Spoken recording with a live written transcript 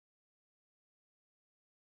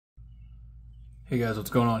Hey guys, what's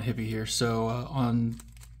going on? Hippie here. So on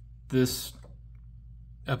this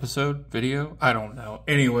video, I don't know.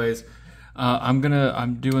 Anyways, I'm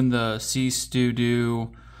doing the See Stu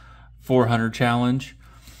Do 400 challenge,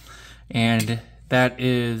 and that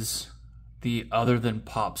is the Other Than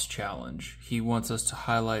Pops challenge. He wants us to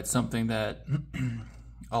highlight something that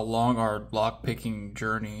along our lockpicking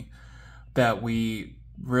journey that we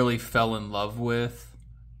really fell in love with,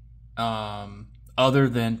 other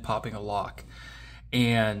than popping a lock.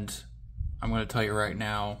 And I'm going to tell you right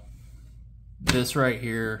now, this right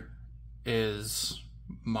here is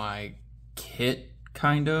my kit,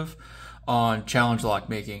 kind of, on challenge lock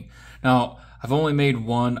making. Now, I've only made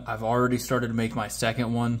one. I've already started to make my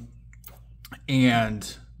second one. And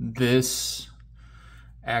this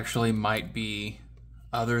actually might be,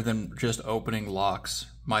 other than just opening locks,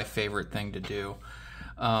 my favorite thing to do.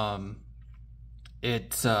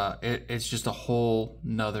 It's just a whole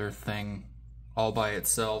nother thing all by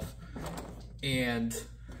itself. And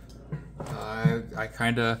I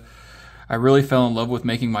really fell in love with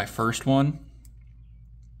making my first one,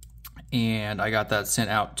 and I got that sent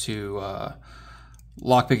out to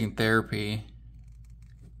Lockpicking Therapy,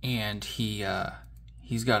 and he's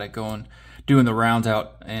got it going, doing the rounds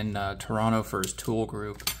out in Toronto for his tool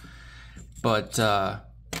group. But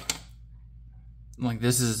like,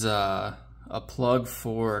 this is a plug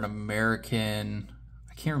for an American,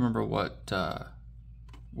 I can't remember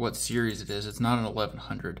what series it is. It's not an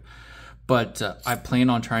 1100, but I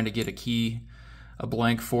plan on trying to get a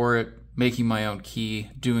blank for it, making my own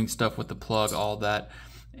key, doing stuff with the plug, all that.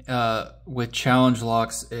 With challenge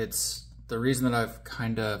locks, it's the reason that I've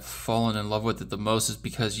kind of fallen in love with it the most is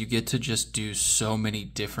because you get to just do so many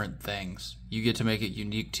different things. You get to make it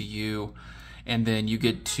unique to you, and then you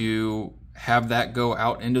get to have that go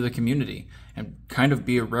out into the community and kind of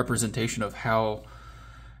be a representation of how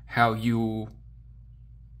you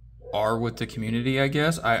are with the community, I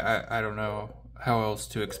guess. I don't know how else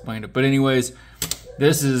to explain it. But anyways,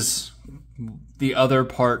 this is the other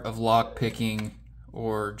part of lock picking,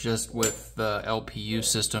 or just with the LPU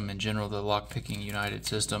system in general, the Lockpicking United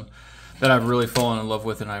system, that I've really fallen in love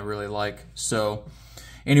with and I really like. So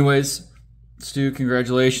anyways, Stu,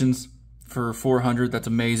 congratulations for 400. That's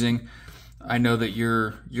amazing. I know that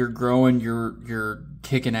you're growing, you're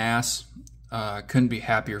kicking ass. Couldn't be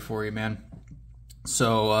happier for you, man.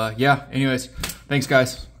 So yeah, anyways, thanks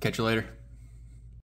guys. Catch you later.